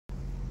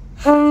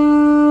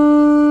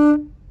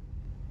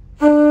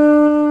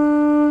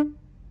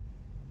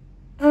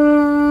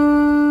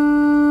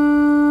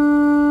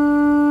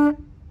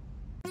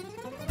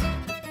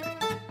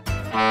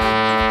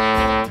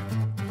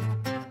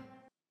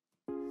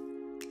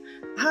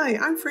Hi,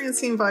 I'm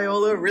Francine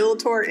Viola,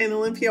 Realtor in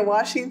Olympia,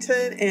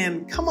 Washington,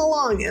 and come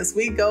along as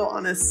we go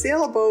on a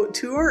sailboat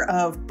tour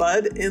of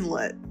Budd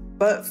Inlet.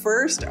 But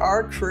first,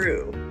 our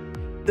crew.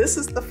 This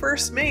is the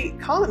first mate,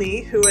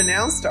 Connie, who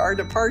announced our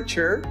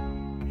departure.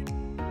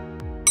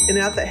 And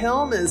at the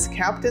helm is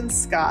Captain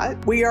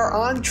Scott. We are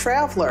on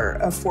Traveler,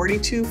 a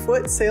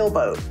 42-foot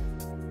sailboat.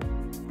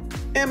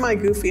 And my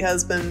goofy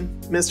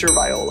husband, Mr.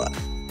 Viola.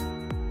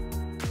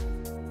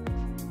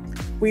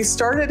 We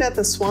started at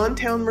the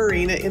Swantown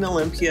Marina in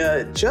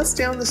Olympia, just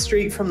down the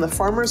street from the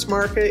Farmers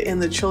Market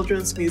and the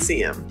Children's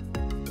Museum.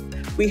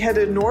 We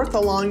headed north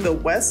along the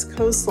west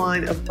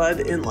coastline of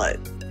Budd Inlet.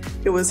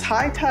 It was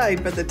high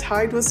tide, but the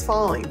tide was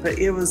falling, but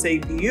it was a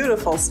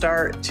beautiful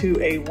start to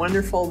a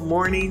wonderful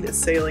morning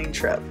sailing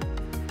trip.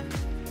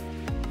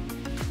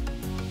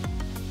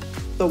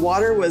 The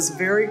water was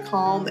very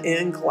calm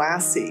and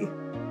glassy.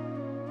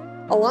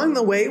 Along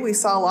the way, we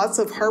saw lots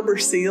of harbor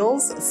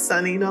seals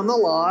sunning on the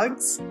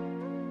logs.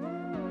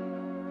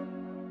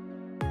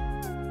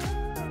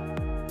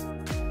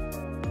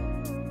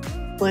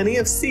 Plenty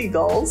of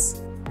seagulls,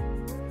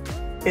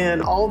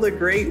 and all the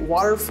great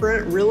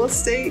waterfront real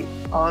estate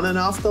on and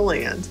off the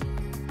land.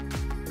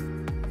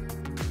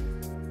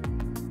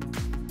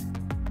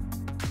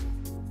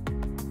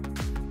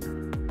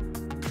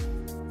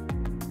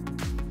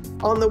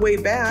 On the way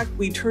back,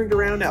 we turned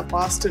around at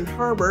Boston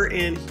Harbor,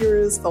 and here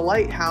is the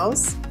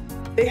lighthouse.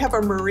 They have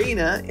a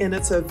marina, and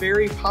it's a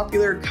very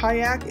popular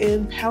kayak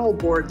and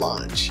paddleboard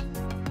launch.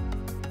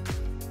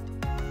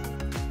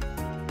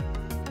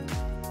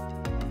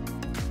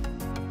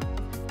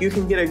 You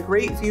can get a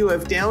great view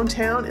of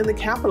downtown and the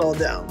Capitol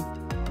Dome.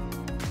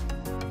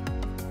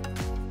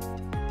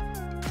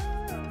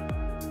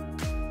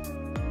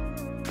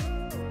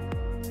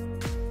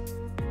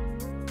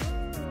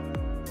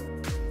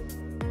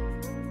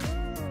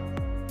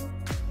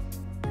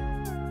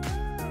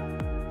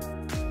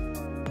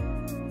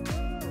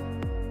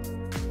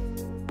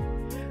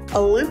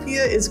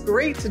 Olympia is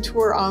great to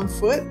tour on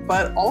foot,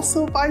 but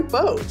also by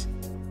boat.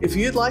 If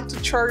you'd like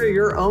to charter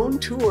your own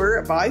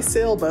tour by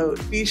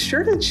sailboat, be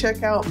sure to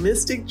check out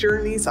Mystic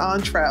Journeys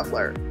on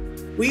Traveler.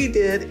 We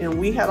did, and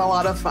we had a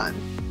lot of fun.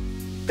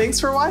 Thanks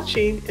for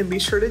watching, and be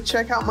sure to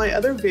check out my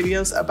other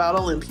videos about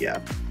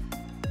Olympia.